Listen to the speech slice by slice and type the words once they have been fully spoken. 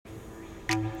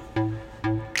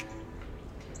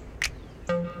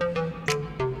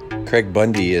Craig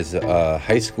Bundy is a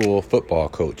high school football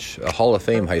coach, a Hall of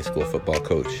Fame high school football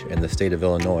coach in the state of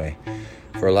Illinois.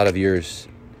 For a lot of years,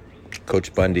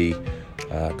 Coach Bundy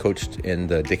coached in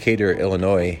the Decatur,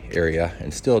 Illinois area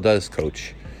and still does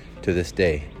coach to this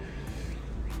day.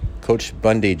 Coach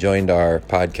Bundy joined our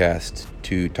podcast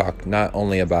to talk not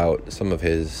only about some of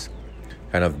his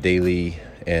kind of daily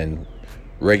and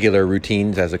regular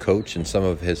routines as a coach and some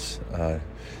of his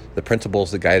the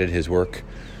principles that guided his work,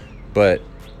 but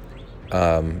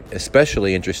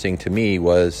especially interesting to me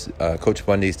was Coach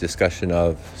Bundy's discussion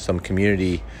of some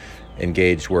community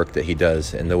engaged work that he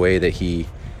does and the way that he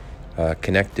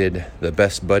connected the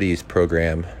Best Buddies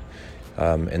program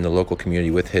in the local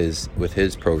community with his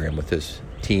program, with his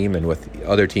team and with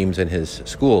other teams in his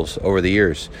schools over the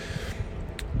years.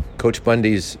 Coach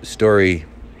Bundy's story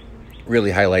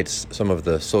really highlights some of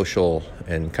the social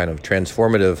and kind of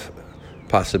transformative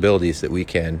possibilities that we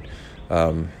can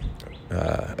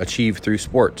achieve through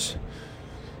sports.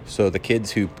 So the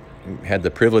kids who had the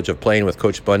privilege of playing with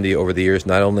Coach Bundy over the years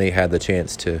not only had the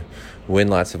chance to win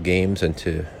lots of games and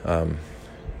to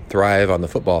thrive on the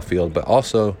football field, but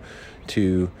also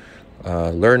to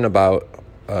learn about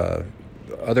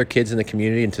other kids in the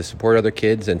community and to support other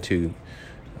kids and to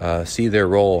see their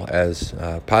role as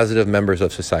positive members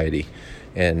of society.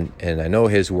 And I know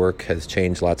his work has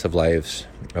changed lots of lives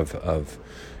of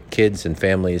kids and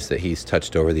families that he's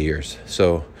touched over the years.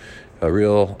 So a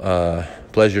real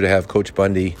pleasure to have Coach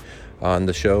Bundy on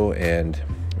the show, and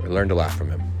I learned a lot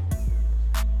from him.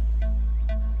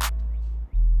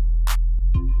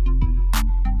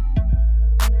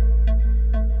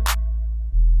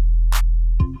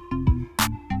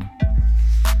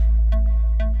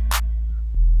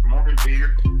 Good morning,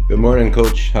 Peter. Good morning,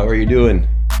 Coach. How are you doing?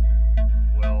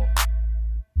 Well,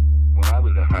 when I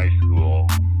was in high school,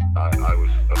 I was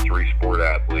a three-sport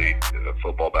athlete,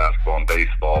 football, basketball, and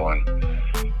baseball, and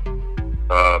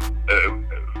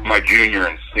my junior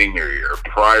and senior year,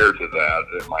 prior to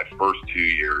that, my first 2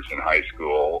 years in high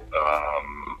school,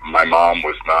 my mom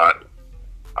was not,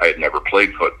 I had never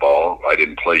played football. I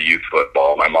didn't play youth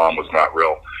football. My mom was not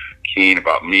real keen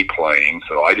about me playing,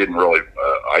 so I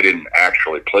didn't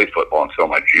actually play football until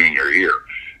my junior year.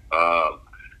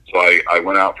 So I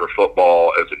went out for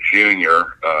football as a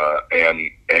junior,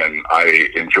 and I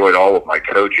enjoyed all of my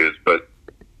coaches, but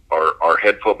our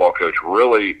head football coach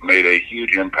really made a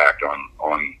huge impact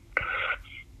on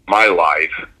my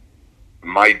life.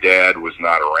 My dad was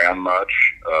not around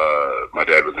much. My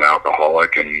dad was an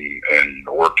alcoholic and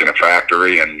worked in a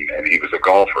factory, and he was a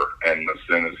golfer. And as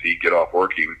soon as he'd get off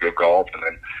work, he would go golf.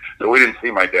 So we didn't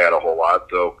see my dad a whole lot.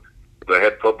 So the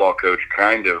head football coach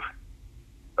kind of,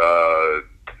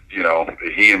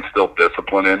 he instilled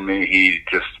discipline in me. He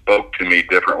just spoke to me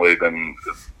differently than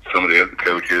some of the other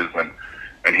coaches,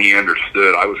 and he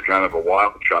understood. I was kind of a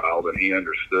wild child, and he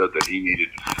understood that he needed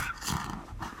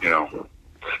to,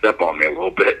 step on me a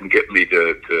little bit and get me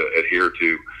to adhere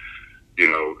to,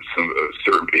 some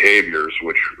certain behaviors,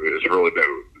 which has really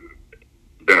been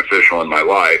beneficial in my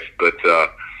life. But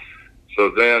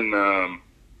so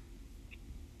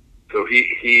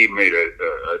he made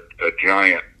a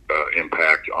giant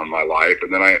impact on my life.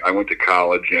 And then I went to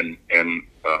college, and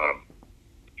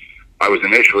I was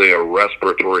initially a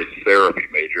respiratory therapy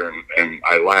major, and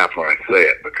I laugh when I say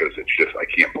it because it's just, I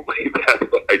can't believe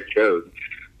that's what I chose.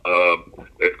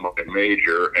 It's my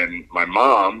major, and my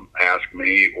mom asked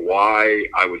me why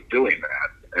I was doing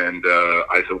that, and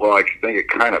I said, well, I think it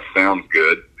kind of sounds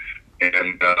good,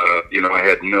 and I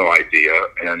had no idea.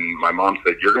 And my mom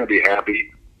said, you're going to be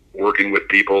happy working with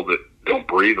people that don't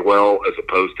breathe well as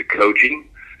opposed to coaching.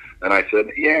 And I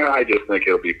said, yeah, I just think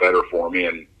it'll be better for me.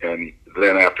 And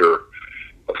then after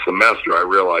a semester, I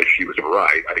realized she was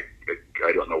right.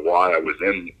 I don't know why I was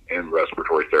in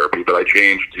respiratory therapy, but I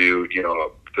changed to, a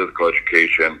physical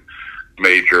education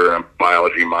major and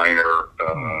biology minor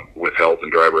with health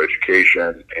and driver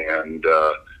education. And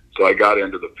so I got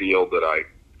into the field that I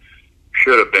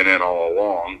should have been in all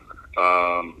along.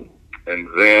 And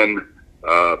then,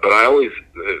 but I always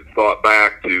thought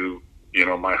back to,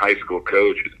 my high school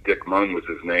coach, Dick Munn was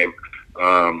his name,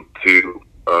 to,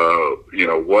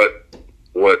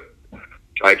 what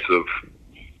types of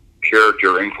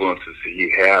character influences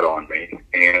he had on me.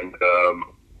 And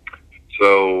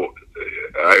so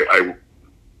I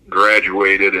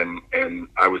graduated, and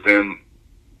I was in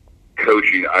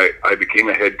coaching. I became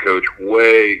a head coach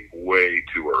way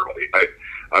too early.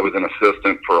 I was an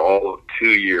assistant for all of 2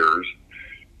 years.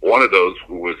 One of those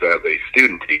was as a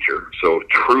student teacher, so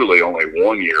truly only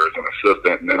 1 year as an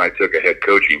assistant, and then I took a head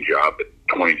coaching job at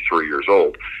 23 years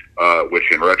old,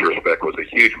 which in retrospect was a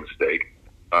huge mistake.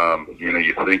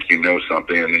 You think you know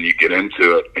something, and then you get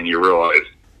into it, and you realize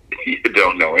you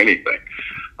don't know anything.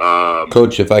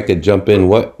 Coach, if I could jump in,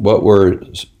 what were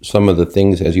some of the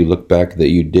things as you look back that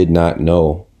you did not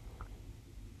know?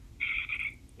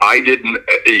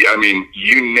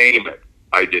 You name it,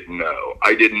 I didn't know.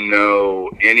 I didn't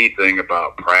know anything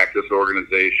about practice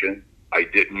organization. I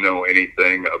didn't know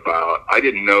anything about, I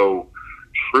didn't know,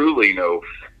 truly know,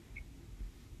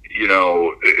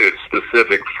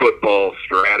 specific football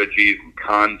strategies and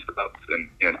concepts.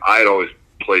 And I'd always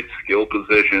played skill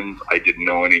positions. I didn't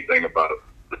know anything about,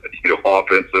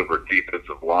 offensive or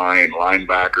defensive line,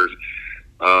 linebackers,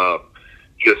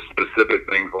 just specific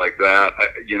things like that.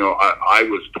 I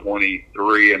was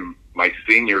 23 and my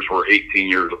seniors were 18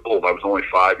 years old. I was only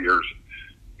 5 years,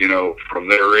 from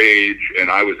their age,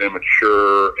 and I was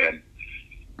immature, and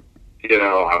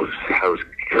I was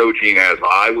coaching as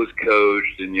I was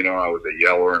coached, and I was a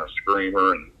yeller and a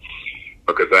screamer, and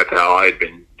because that's how I'd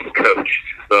been coached.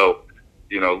 So,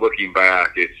 looking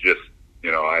back, it's just,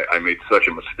 I made such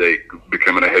a mistake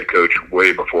becoming a head coach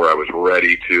way before I was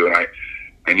ready to, and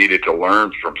I needed to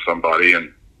learn from somebody.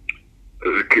 And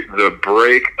the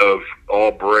break of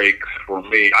all breaks for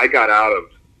me, I got out of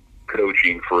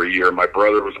coaching for a year. My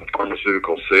brother was a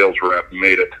pharmaceutical sales rep,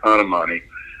 made a ton of money.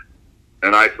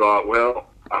 And I thought,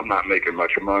 well, I'm not making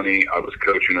much money. I was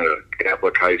coaching at a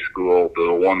Catholic high school,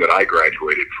 the one that I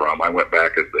graduated from. I went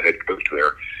back as the head coach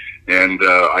there. And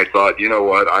I thought, you know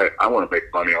what, I want to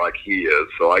make money like he is.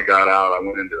 So I got out. I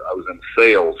was in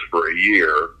sales for a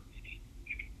year.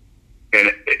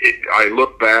 And I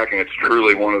look back, and it's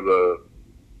truly one of the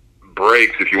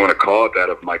breaks, if you want to call it that,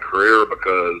 of my career,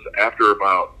 because after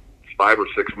about 5 or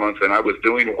 6 months, and I was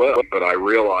doing well, but I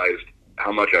realized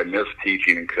how much I missed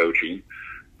teaching and coaching.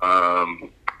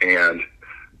 And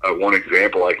one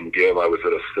example I can give, I was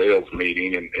at a sales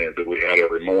meeting and that we had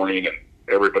every morning, and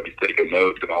everybody's taking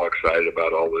notes and all excited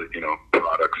about all the,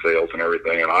 product sales and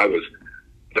everything. And I was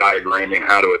diagramming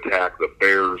how to attack the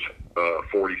Bears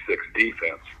 46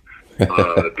 defense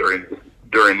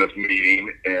during this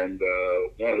meeting. And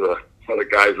one of the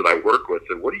guys that I work with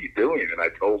said, "What are you doing?" And I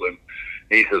told him,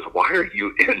 and he says, "Why are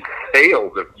you in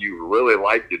sales if you really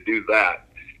like to do that?"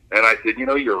 And I said,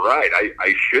 "You're right.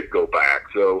 I should go back."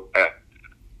 So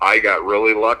I got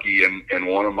really lucky, and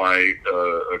one of my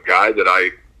a guy that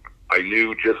I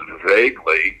knew just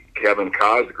vaguely, Kevin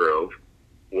Cosgrove,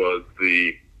 was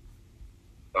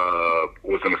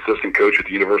an assistant coach at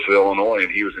the University of Illinois,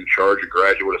 and he was in charge of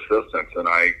graduate assistants. And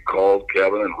I called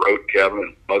Kevin and wrote Kevin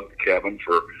and bugged Kevin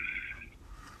for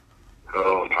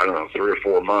 3 or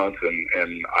 4 months,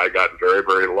 and I got very,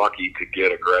 very lucky to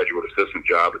get a graduate assistant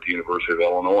job at the University of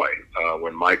Illinois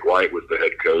when Mike White was the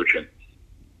head coach. And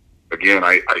again,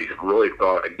 I really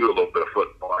thought I knew a little bit of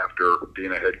football after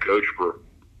being a head coach for,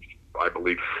 I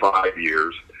believe, 5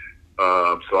 years.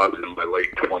 So I was in my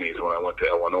late 20s when I went to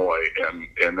Illinois,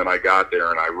 and then I got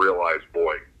there and I realized,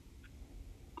 boy,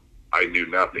 I knew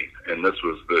nothing. And that's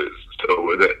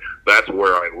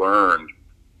where I learned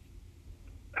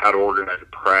how to organize a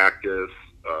practice,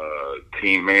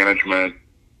 team management,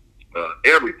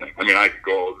 everything. I mean, I could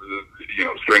go,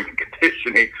 strength and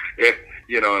conditioning,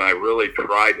 and I really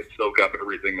tried to soak up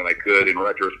everything that I could. In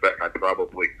retrospect,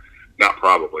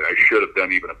 I should have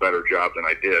done even a better job than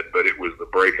I did, but it was the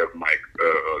break of my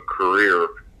career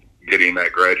getting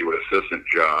that graduate assistant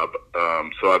job.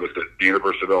 So I was at the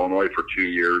University of Illinois for 2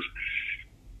 years.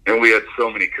 And we had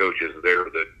so many coaches there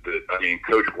that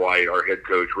Coach White, our head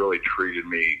coach, really treated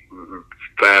me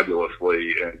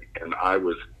fabulously. And I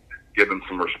was given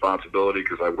some responsibility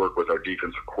because I worked with our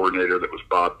defensive coordinator that was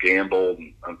Bob Gamble.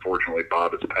 And unfortunately,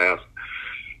 Bob has passed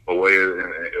away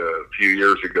a few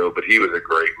years ago, but he was a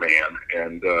great man.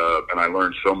 And I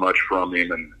learned so much from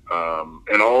him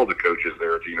and all the coaches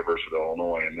there at the University of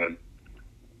Illinois. And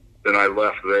then I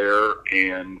left there,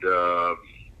 and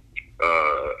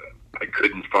I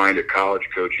couldn't find a college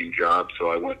coaching job,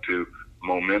 so I went to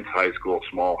Moments High School,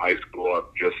 small high school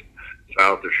up just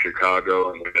south of Chicago,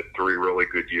 and we had 3 really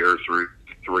good years, 3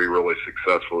 really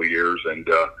successful years. And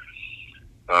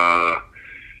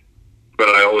but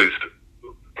I always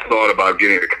thought about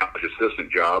getting a college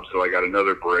assistant job, so I got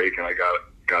another break, and I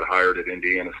got hired at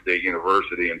Indiana State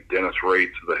University, and Dennis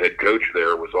Rates, the head coach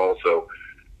there, was also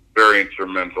very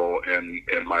instrumental in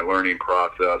my learning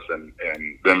process. And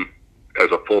then as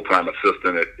a full-time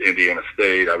assistant at Indiana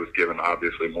State, I was given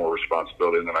obviously more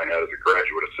responsibility than I had as a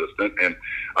graduate assistant, and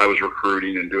I was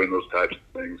recruiting and doing those types of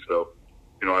things. So,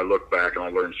 I look back and I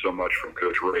learned so much from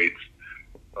Coach Rates,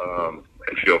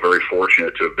 and feel very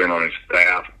fortunate to have been on his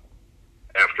staff.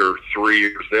 After 3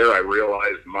 years there, I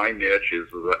realized my niche is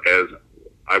as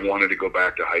I wanted to go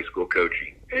back to high school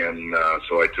coaching, and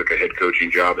so I took a head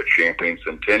coaching job at Champaign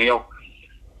Centennial.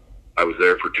 I was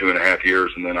there for 2.5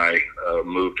 years, and then I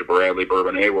moved to Bradley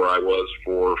Bourbonnais, where I was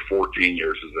for 14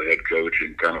 years as the head coach,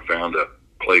 and kind of found a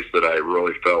place that I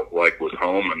really felt like was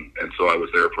home, and so I was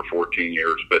there for 14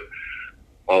 years. But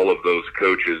all of those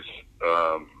coaches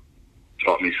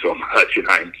taught me so much, and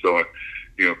I'm so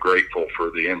grateful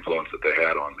for the influence that they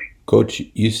had on me. Coach,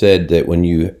 you said that when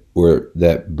you were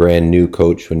that brand new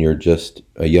coach, when you're just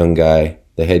a young guy,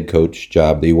 the head coach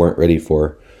job that you weren't ready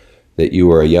for, that you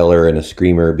were a yeller and a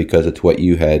screamer because it's what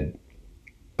you had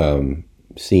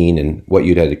seen and what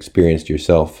you'd had experienced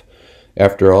yourself.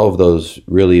 After all of those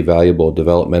really valuable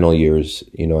developmental years,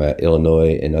 at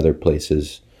Illinois and other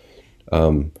places,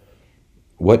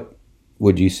 what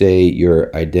would you say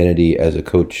your identity as a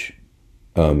coach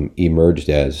emerged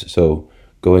as? So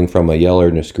going from a yeller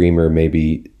and a screamer,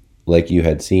 maybe like you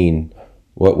had seen,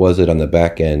 what was it on the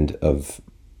back end of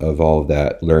all of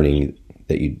that learning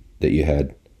that you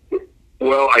had?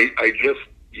 Well, I just,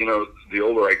 the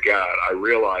older I got, I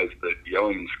realized that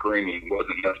yelling and screaming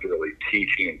wasn't necessarily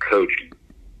teaching and coaching.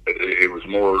 It was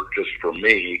more just for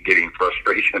me getting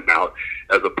frustration out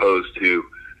as opposed to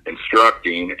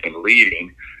instructing and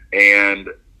leading. And,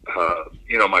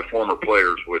 my former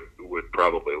players would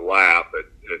probably laugh at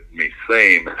me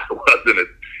saying that I wasn't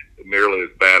nearly as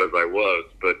bad as I was,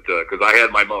 but because I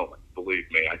had my moments,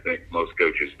 believe me, I think most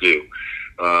coaches do.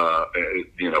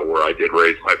 Where I did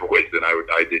raise my voice, and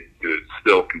I did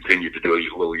still continue to do a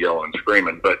little yelling and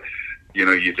screaming. But,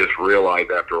 you just realize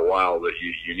after a while that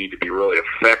you need to be really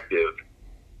effective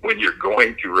when you're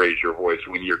going to raise your voice,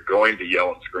 when you're going to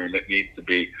yell and scream. It needs to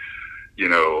be,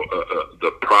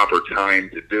 the proper time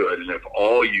to do it. And if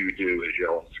all you do is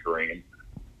yell and scream,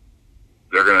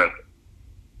 they're going to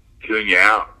tune you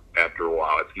out after a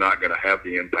while. It's not going to have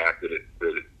the impact that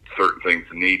certain things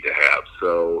need to have.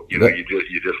 So you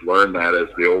just learn that as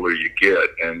the older you get.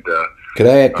 And could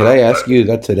I ask you?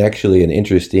 That's actually an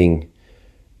interesting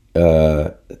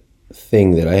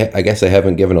thing that I guess I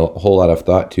haven't given a whole lot of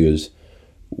thought to. Is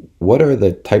what are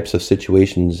the types of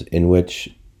situations in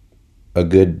which a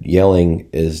good yelling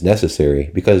is necessary?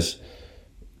 Because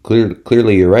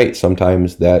clearly you're right.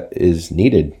 Sometimes that is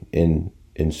needed in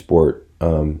sport.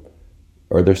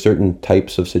 Are there certain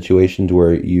types of situations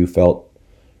where you felt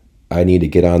I need to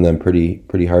get on them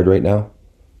pretty hard right now?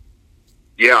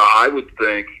 Yeah, I would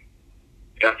think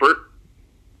effort.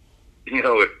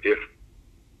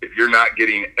 If you're not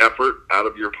getting effort out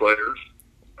of your players,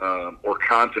 or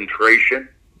concentration,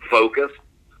 focus,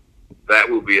 that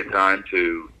will be a time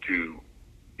to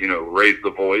raise the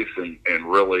voice and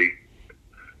really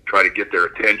try to get their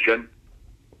attention.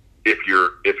 If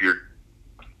you're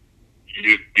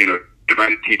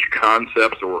trying to teach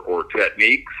concepts or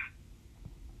techniques,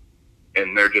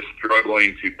 and they're just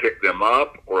struggling to pick them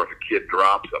up, or if a kid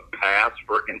drops a pass,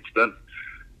 for instance,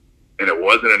 and it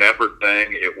wasn't an effort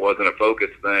thing, it wasn't a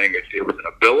focus thing, it was an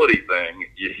ability thing,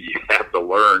 you have to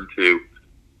learn to,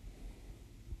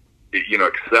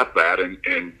 accept that and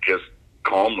just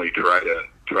calmly try to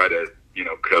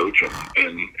coach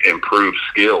and improve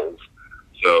skills.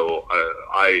 So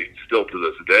I still to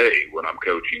this day, when I'm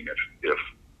coaching, if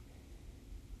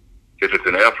it's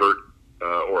an effort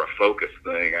or a focus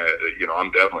thing,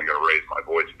 I'm definitely going to raise my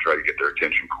voice and try to get their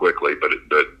attention quickly. But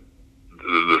the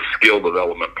skill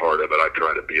development part of it, I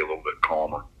try to be a little bit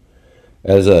calmer.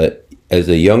 As a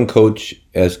young coach,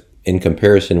 as in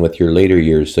comparison with your later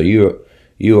years, so you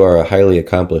are a highly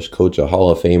accomplished coach, a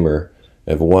Hall of Famer,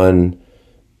 have won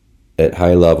at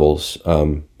high levels.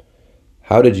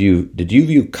 How did you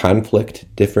view conflict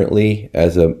differently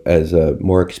as a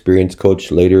more experienced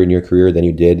coach later in your career than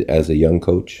you did as a young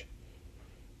coach?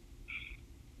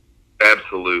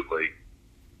 Absolutely.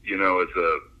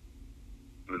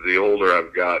 As the older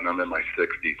I've gotten, I'm in my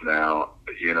 60s now.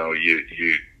 You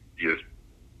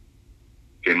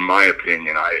in my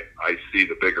opinion, I see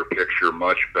the bigger picture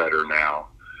much better now.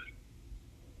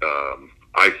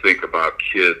 I think about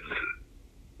kids.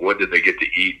 What did they get to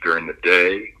eat during the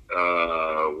day?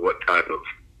 What type of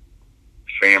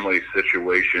family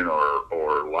situation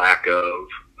or lack of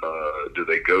do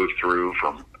they go through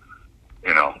from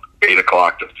 8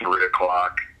 o'clock to 3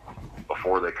 o'clock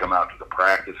before they come out to the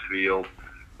practice field?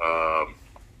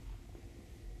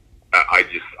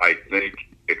 I think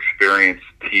experience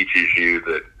teaches you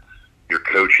that you're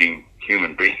coaching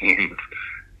human beings,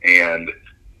 and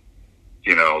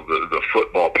the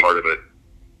football part of it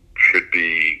should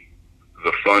be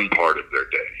the fun part of their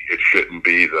day. It shouldn't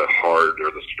be the hard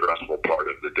or the stressful part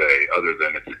of the day, other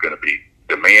than it's going to be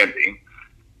demanding.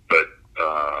 But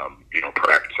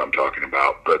practice I'm talking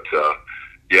about. But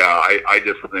I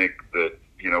just think that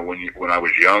when I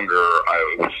was younger,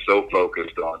 I was so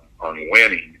focused on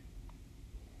winning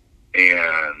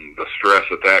and the stress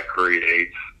that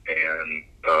creates, and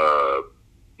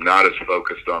not as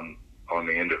focused on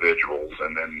the individuals.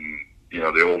 And then,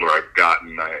 the older I've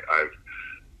gotten,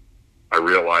 I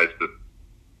realized that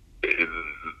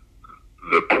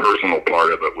the personal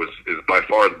part of it is by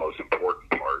far the most important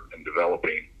part in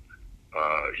developing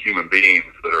human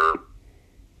beings that are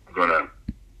going to,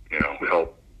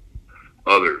 help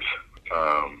others.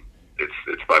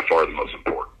 It's by far the most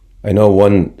important. I know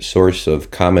one source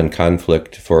of common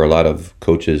conflict for a lot of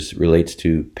coaches relates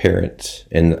to parents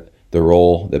and the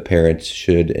role that parents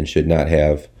should and should not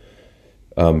have.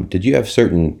 Did you have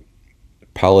certain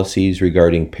policies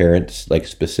regarding parents, like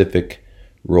specific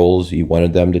roles you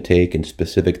wanted them to take and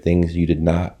specific things you did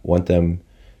not want them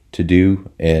to do?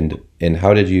 And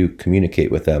how did you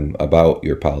communicate with them about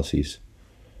your policies?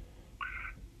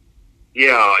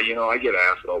 Yeah, I get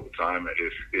asked all the time,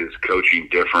 is coaching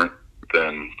different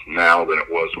than now than it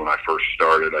was when I first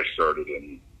started? I started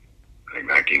in, I think,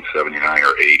 1979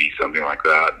 or 80, something like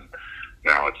that. And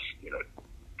now it's,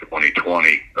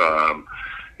 2020.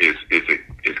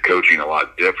 Is coaching a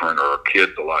lot different, or are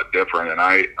kids a lot different? And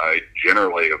I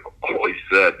generally have always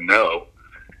said no.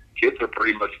 Kids are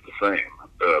pretty much the same.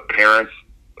 Parents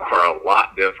are a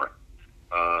lot different,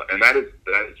 and that has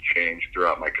changed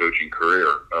throughout my coaching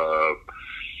career.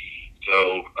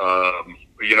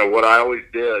 What I always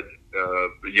did,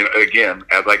 again,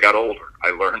 as I got older, I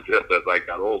learned this as I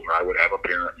got older. I would have a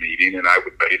parent meeting, and I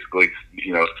would basically,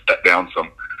 set down some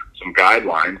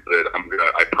guidelines that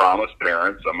I promise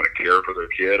parents I'm gonna care for their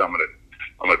kid. I'm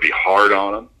gonna be hard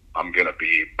on them. I'm gonna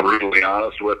be brutally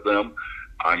honest with them.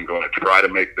 I'm going to try to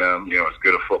make them, as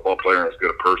good a football player and as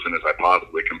good a person as I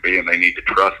possibly can be, and they need to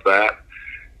trust that.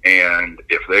 And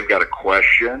if they've got a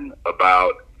question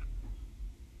about,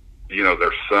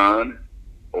 their son,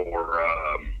 or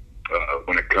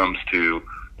when it comes to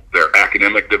their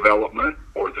academic development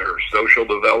or their social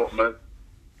development,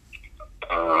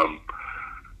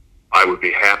 I would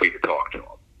be happy to talk to them.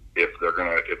 If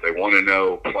they want to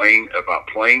know about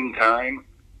playing time,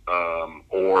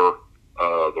 or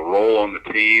the role on the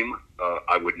team,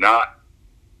 I would not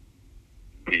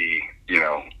be,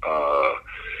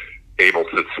 able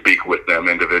to speak with them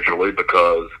individually,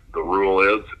 because the rule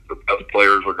is the best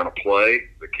players are going to play,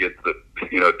 the kids that,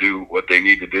 do what they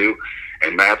need to do.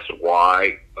 And that's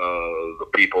why the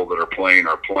people that are playing,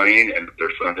 and if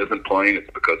their son isn't playing, it's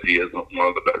because he isn't one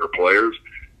of the better players.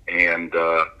 And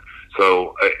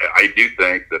so I do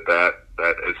think that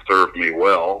has served me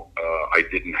well. I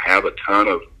didn't have a ton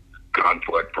of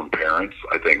conflict from parents.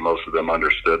 I think most of them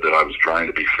understood that I was trying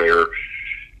to be fair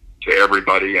to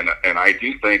everybody. And I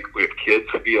do think if kids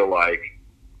feel like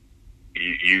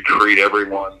you treat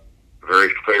everyone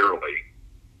very fairly,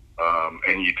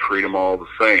 and you treat them all the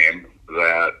same,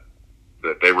 that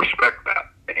they respect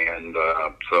that. And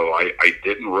so I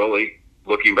didn't really,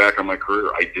 looking back on my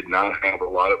career, I did not have a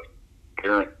lot of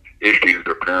parent issues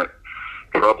or parent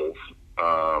troubles.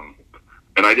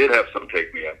 And I did have some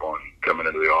take me up on coming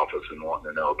into the office and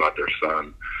wanting to know about their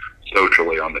son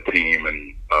socially on the team,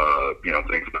 and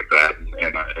things like that.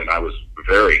 And I was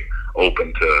very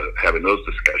open to having those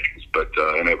discussions, but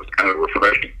and it was kind of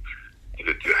refreshing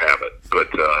to have it.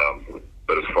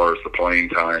 But as far as the playing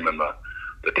time and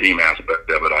the team aspect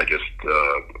of it, I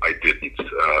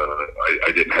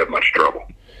didn't have much trouble.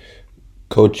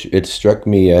 Coach, it struck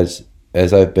me as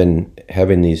I've been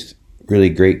having these really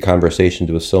great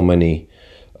conversations with so many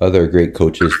other great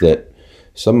coaches, that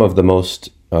some of the most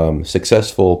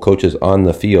successful coaches on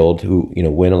the field, who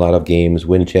win a lot of games,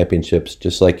 win championships,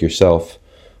 just like yourself,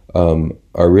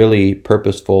 are really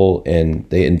purposeful, and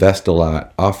they invest a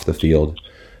lot off the field.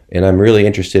 And I'm really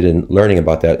interested in learning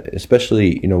about that,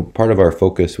 especially, part of our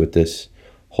focus with this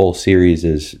whole series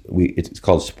is it's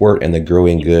called Sport and the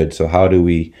Growing Good. So how do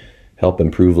we help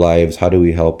improve lives? How do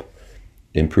we help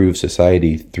improve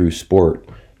society through sport?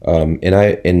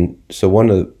 And so one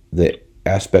of the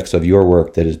aspects of your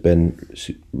work that has been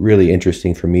really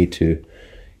interesting for me to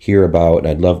hear about, and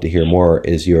I'd love to hear more,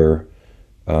 is your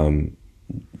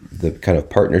the kind of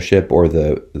partnership or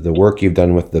the work you've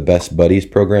done with the Best Buddies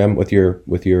program with your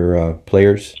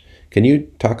players. Can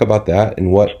you talk about that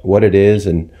and what it is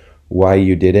and why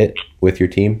you did it with your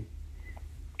team?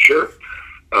 Sure.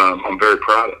 I'm very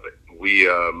proud of it.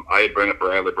 I had been at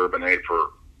Bradley Bourbonnais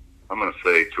for, I'm going to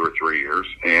say, 2 or 3 years,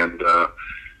 and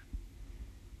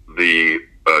the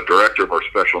director of our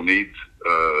special needs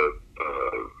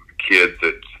kids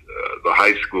at the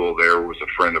high school there was a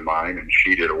friend of mine, and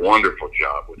she did a wonderful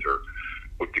job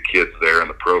with the kids there in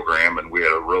the program, and we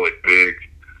had a really big,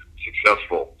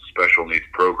 successful special needs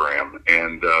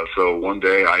And so one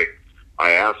day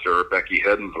I asked her, Becky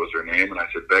Heddens was her name, and I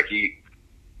said, Becky,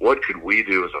 what could we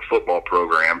do as a football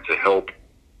program to help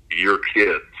your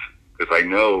kids? Because I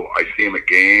know I see them at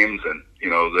games, and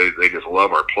they just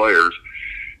love our players.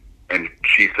 And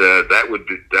she said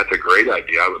that's a great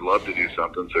idea. I would love to do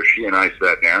something. So she and I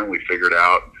sat down. And we figured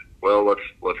out, well,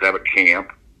 let's have a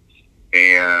camp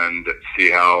and see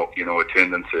how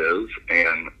attendance is.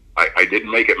 And I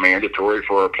didn't make it mandatory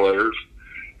for our players,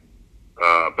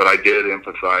 but I did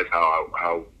emphasize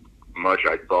how much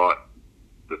I thought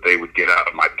that they would get out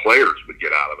of, my players would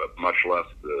get out of it, much less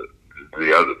the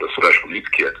special needs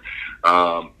kids.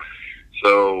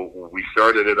 So we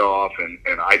started it off, and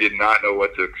I did not know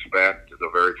what to expect the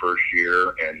very first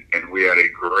year, and we had a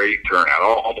great turnout.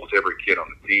 Almost every kid on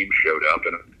the team showed up,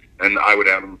 and I would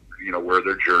have them, wear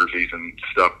their jerseys and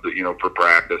stuff that, for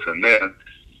practice, and then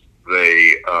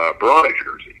they brought a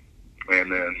jersey,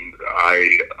 and then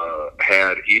I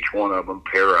had each one of them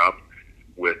pair up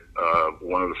with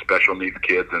one of the special needs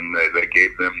kids, and they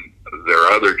gave them their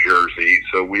other jersey.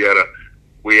 So we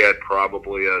had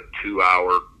probably a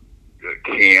 2-hour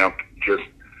camp, just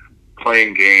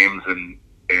playing games and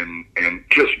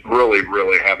just really,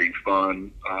 really having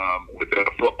fun within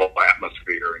a football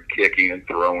atmosphere, and kicking and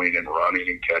throwing and running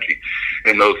and catching,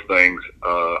 and those things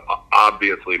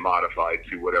obviously modified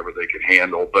to whatever they could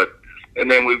handle. And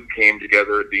then we came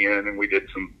together at the end, and we did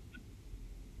some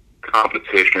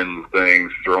competition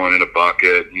things, throwing in a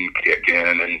bucket and kicking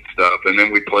and stuff. And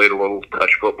then we played a little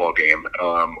touch football game.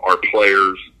 Our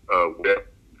players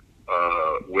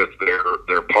with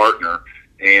their partner,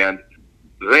 and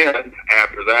then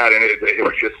after that, and it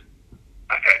was just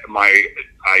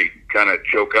I kind of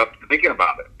choke up thinking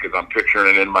about it, because I'm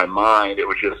picturing it in my mind. It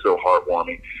was just so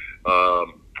heartwarming,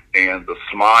 and the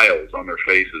smiles on their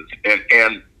faces,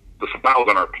 and the smiles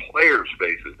on our players'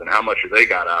 faces, and how much they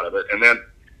got out of it. And then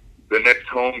the next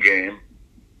home game,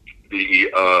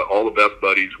 all the best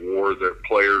buddies wore their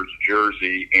players'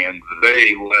 jersey, and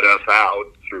they let us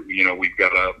out through. We've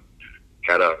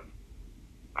had an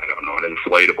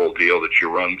inflatable deal that you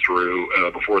run through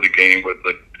before the game with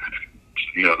the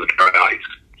dry ice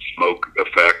smoke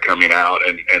effect coming out,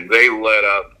 and they let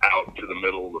us out to the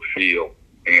middle of the field,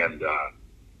 and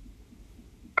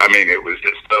it was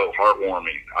just so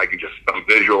heartwarming. I'm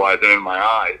visualizing it in my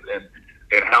eyes,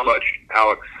 and how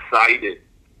excited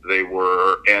they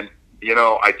were. And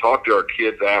I talked to our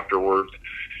kids afterwards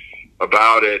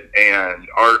about it, and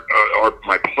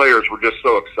my players were just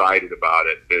so excited about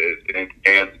it,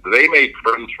 and they made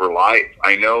friends for life.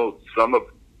 I know some of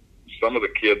the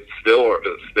kids still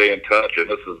stay in touch, and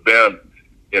this has been,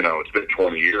 it's been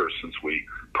 20 years since we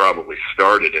probably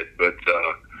started it, but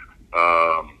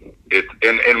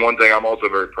and one thing I'm also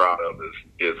very proud of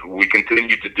is we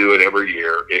continue to do it every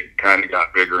year. It kind of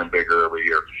got bigger and bigger every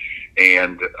year,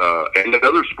 and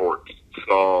other sports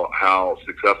saw how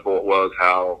successful it was,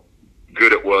 how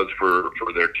good it was for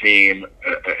their team,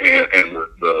 and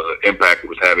the impact it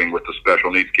was having with the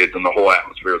special needs kids and the whole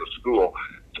atmosphere of the school.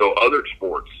 So other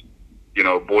sports,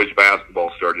 boys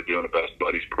basketball started doing a Best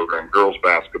Buddies program. Girls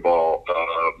basketball,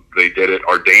 they did it.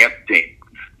 Our dance team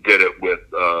did it with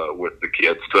the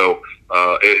kids. So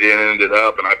it ended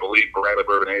up, and I believe Bradley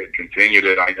Bourbonnais has continued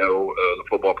it. I know the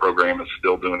football program is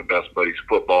still doing Best Buddies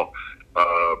football.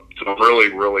 So I'm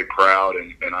really, really proud,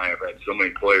 and I have had so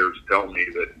many players tell me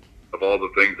that of all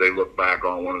the things they look back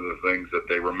on, one of the things that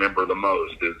they remember the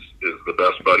most is the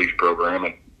Best Buddies program.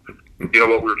 And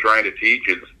what we're trying to teach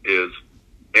is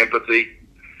empathy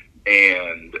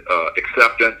and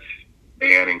acceptance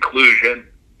and inclusion,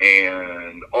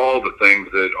 and all the things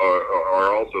that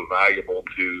are also valuable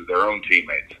to their own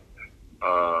teammates.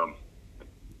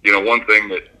 One thing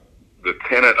that the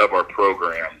tenet of our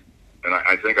program, and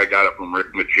I think I got it from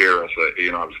Rick Majerus,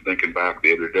 I was thinking back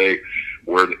the other day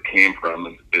where it came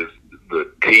from, is the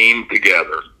team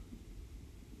together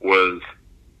was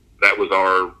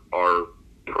our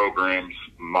program's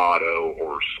motto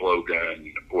or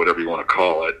slogan, whatever you want to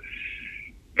call it.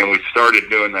 And we started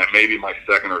doing that maybe my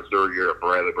second or third year at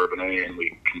Bradley Bourbonnais, and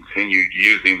we continued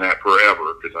using that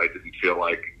forever because I didn't feel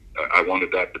like I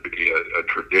wanted that to be a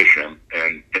tradition.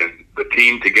 And the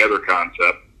team together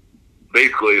concept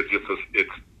basically is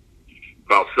it's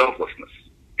about selflessness.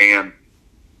 And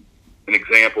an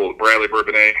example, Bradley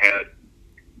Bourbonnais had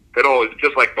always,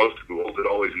 just like most schools, it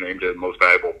always named a most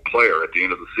valuable player at the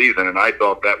end of the season, and I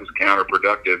thought that was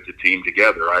counterproductive to team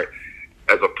together.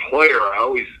 As a player, I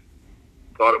always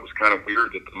thought it was kind of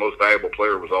weird that the most valuable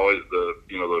player was always the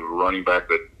running back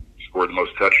that scored the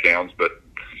most touchdowns, but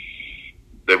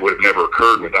that would have never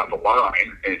occurred without the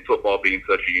line. And football being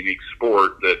such a unique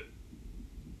sport that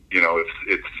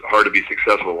it's hard to be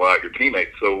successful without your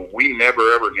teammates. So we never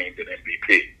ever named an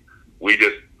MVP. We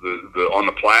just the on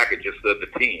the plaque it just said the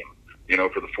team. You know,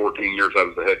 for the 14 years I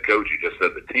was the head coach, it just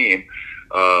said the team.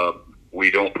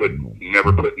 We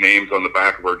never put names on the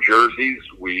back of our jerseys.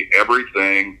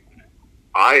 Everything.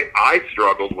 I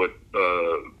struggled with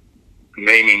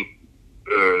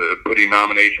putting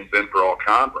nominations in for all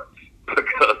conference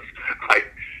because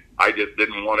I just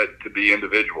didn't want it to be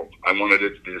individual. I wanted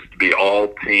it just to be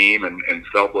all team and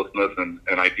selflessness, and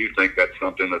I do think that's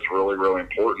something that's really, really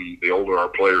important. The older our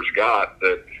players got,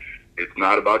 that it's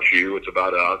not about you, it's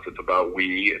about us, it's about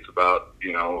we, it's about,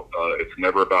 it's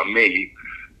never about me.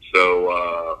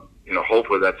 So,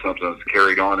 hopefully that's something that's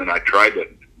carried on, and I tried to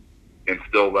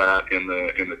instill that in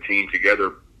the team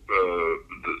together,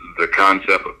 the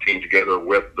concept of team together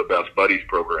with the Best Buddies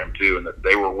program too, and that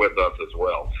they were with us as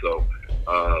well. So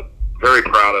very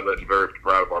proud of it and very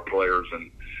proud of our players,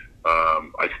 and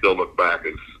I still look back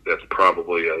as that's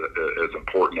probably as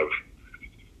important of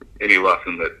any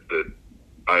lesson that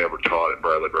I ever taught at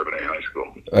Bradley Bourbonnais High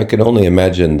School. I can only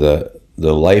imagine the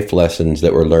life lessons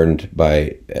that were learned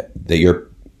that your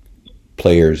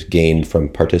players gained from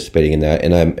participating in that,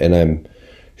 and I'm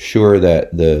sure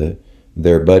that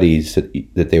their buddies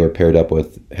that they were paired up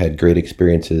with had great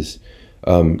experiences.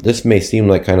 This may seem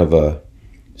like kind of a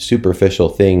superficial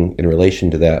thing in relation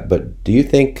to that, but do you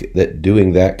think that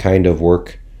doing that kind of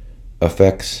work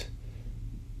affects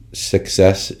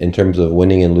success in terms of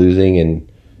winning and losing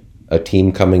and a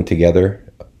team coming together?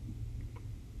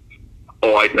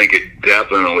 Oh, I think it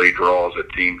definitely draws a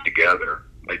team together.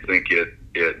 I think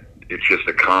it's just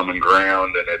a common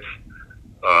ground, and it's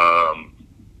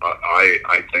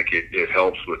I think it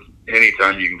helps with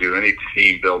anytime you can do any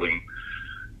team building,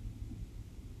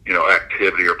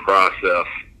 activity or process.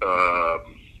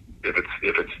 If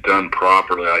it's done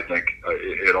properly, I think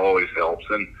it always helps.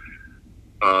 And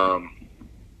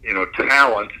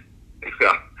talent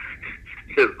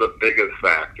is the biggest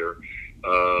factor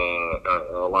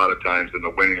a lot of times in the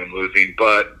winning and losing.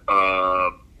 But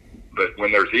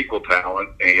when there's equal talent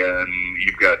and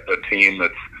you've got a team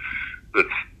that's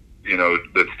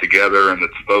together and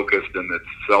that's focused and that's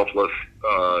selfless,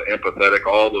 empathetic,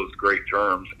 all those great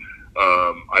terms,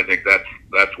 I think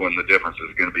that's when the difference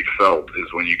is going to be felt,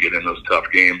 is when you get in those tough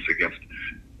games against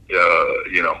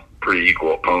pretty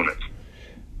equal opponents.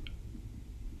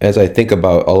 As I think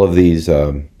about all of these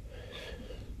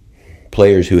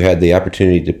players who had the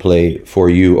opportunity to play for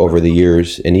you over the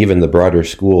years, and even the broader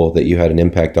school that you had an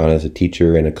impact on as a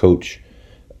teacher and a coach,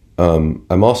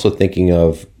 I'm also thinking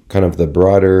of kind of the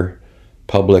broader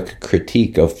public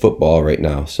critique of football right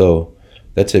now. So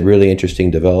that's a really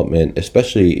interesting development,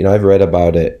 especially, I've read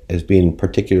about it as being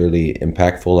particularly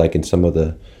impactful, like in some of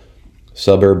the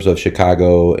suburbs of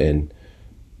Chicago and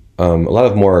a lot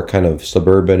of more kind of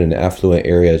suburban and affluent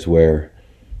areas where,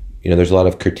 there's a lot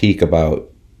of critique about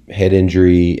head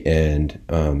injury and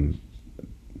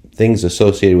things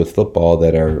associated with football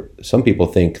that are, some people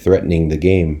think, threatening the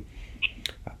game.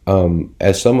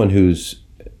 As someone who's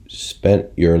spent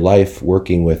your life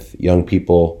working with young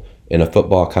people in a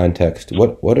football context,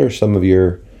 what are some of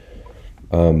your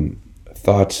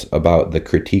thoughts about the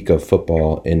critique of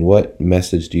football, and what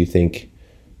message do you think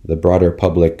the broader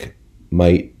public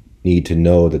might need to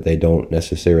know that they don't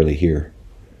necessarily hear?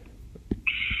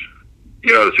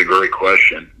 It's a great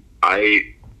question. I've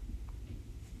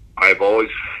always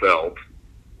felt,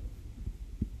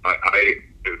 I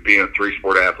being a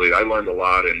three-sport athlete, I learned a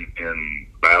lot in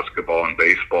basketball and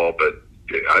baseball, but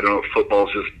I don't know,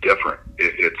 football's just different.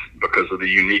 It's because of the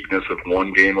uniqueness of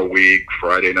one game a week,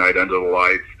 Friday night under the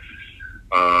lights,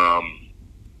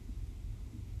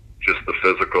 just the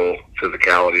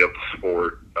physicality of the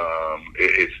sport.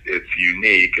 It's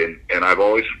unique, and I've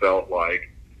always felt like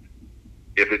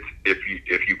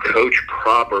if you coach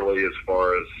properly as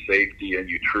far as safety, and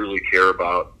you truly care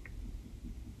about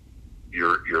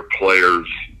your players'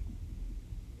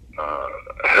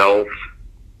 health,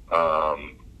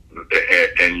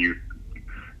 and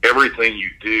everything you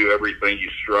do, everything you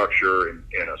structure in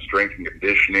a strength and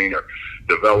conditioning or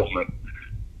development,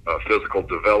 physical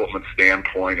development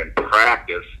standpoint, and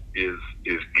practice is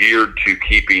geared to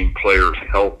keeping players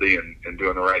healthy and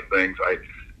doing the right things.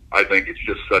 I think it's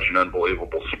just such an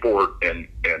unbelievable sport, and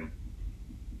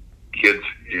kids,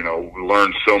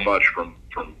 learn so much from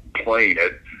playing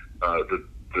it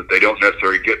that they don't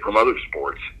necessarily get from other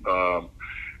sports.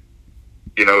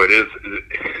 It is,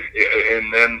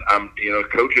 and then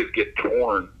coaches get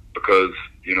torn because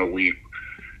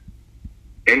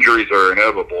injuries are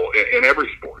inevitable in every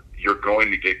sport. You're going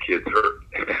to get kids hurt.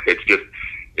 It's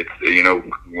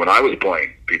when I was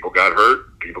playing, people got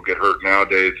hurt. People get hurt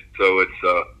nowadays. So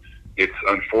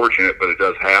unfortunate, but it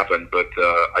does happen. But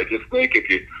I just think if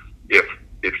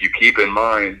you keep in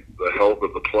mind the health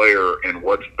of the player and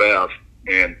what's best,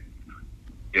 and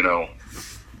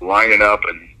lining up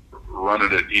and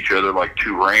running at each other like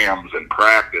two rams in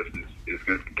practice is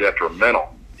going to be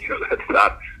detrimental. That's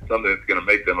not something that's going to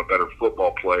make them a better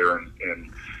football player.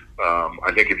 And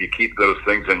I think if you keep those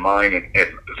things in mind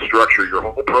and structure your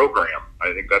whole program,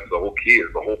 I think that's the whole key.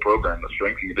 Is the whole program, the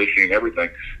strength and conditioning, everything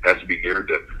has to be geared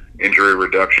to injury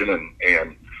reduction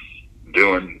and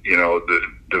doing, the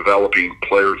developing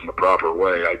players in the proper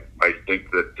way. I think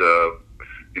that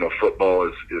football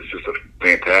is just a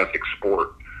fantastic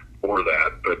sport for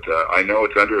that. But I know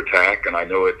it's under attack, and I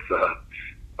know it's.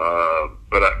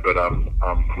 But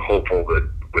I'm hopeful that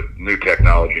with new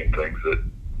technology and things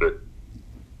that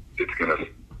it's going to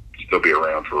still be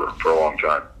around for a long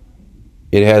time.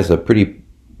 It has a pretty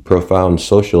profound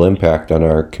social impact on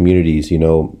our communities,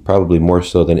 probably more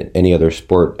so than any other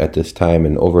sport at this time.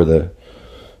 And over the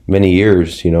many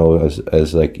years,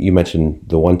 as like you mentioned,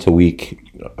 the once a week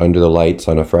under the lights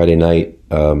on a Friday night,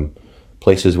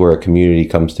 places where a community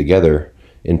comes together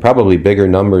in probably bigger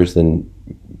numbers than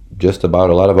just about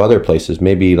a lot of other places.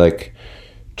 Maybe like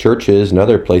churches and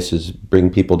other places bring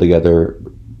people together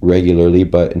regularly,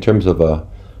 but in terms of a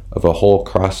whole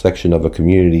cross section of a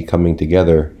community coming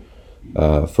together,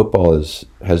 football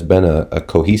has been a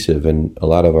cohesive in a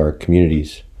lot of our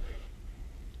communities.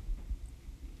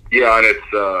 Yeah, and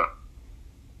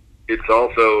it's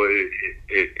also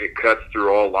it cuts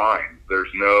through all lines.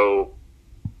 There's no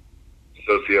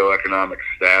socioeconomic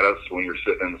status when you're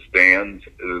sitting in the stands.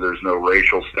 There's no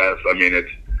racial status. I mean,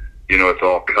 it's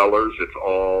all colors. It's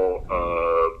all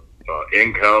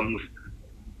incomes,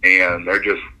 and they're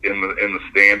just in the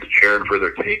stands cheering for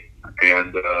their team,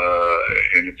 and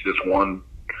it's just one,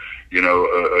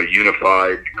 a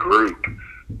unified group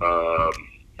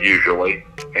usually,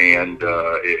 and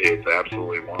it's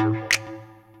absolutely wonderful.